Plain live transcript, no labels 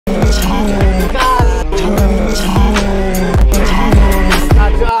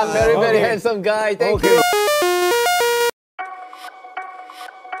handsome guy. Thank you.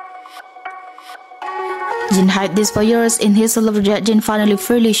 Jin hid this for years in his celebrity. Jin finally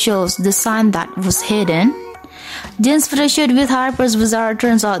freely shows the sign that was hidden. Jin's photoshoot with Harper's Bazaar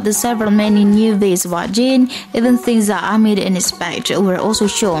turns out to several many new ways about Jin, even things that Ami didn't expect were also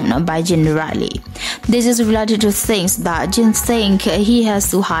shown by Jin directly. This is related to things that Jin thinks he has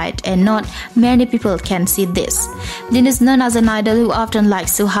to hide, and not many people can see this. Jin is known as an idol who often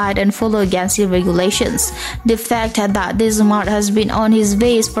likes to hide and follow against the regulations. The fact that this mark has been on his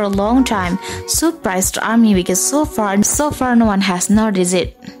face for a long time surprised Ami because so far no one has noticed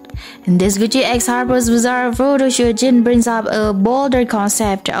it. In this VGX Harper's Bazaar photoshoot, Jin brings up a bolder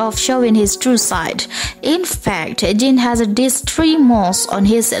concept of showing his true side. In fact, Jin has these 3 moles on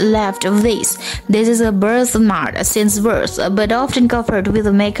his left face. This is a birthmark since birth, but often covered with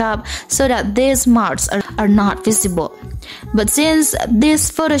makeup so that these marks are not visible. But since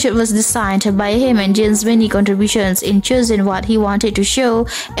this photoshoot was designed by him and Jin's many contributions in choosing what he wanted to show,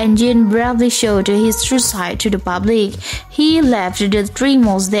 and Jin bravely showed his true side to the public, he left the 3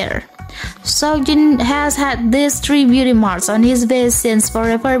 moles there. So Jin has had these 3 beauty marks on his face since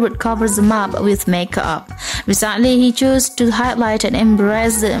forever but covers them up with makeup. Recently he chose to highlight and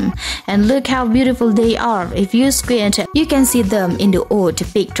embrace them, and look how beautiful they are. If you squint, you can see them in the old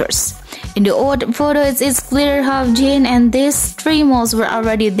pictures. In the old photos, it's clear how Jin and these 3 moles were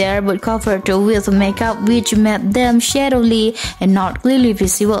already there but covered with makeup, which made them shadowy and not clearly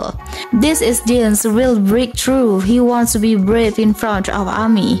visible. This is Jin's real breakthrough. He wants to be brave in front of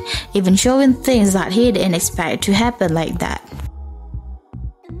Ami, even showing things that he didn't expect to happen like that.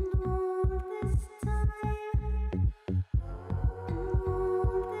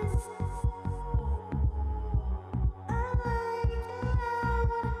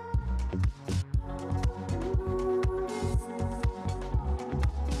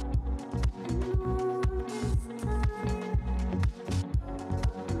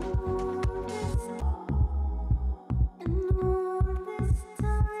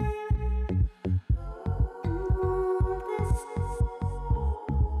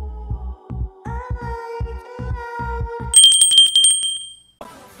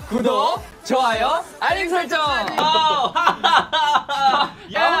 구독, 좋아요, 알림 설정.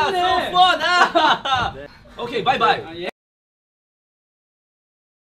 Yeah, so fun. Okay, bye bye.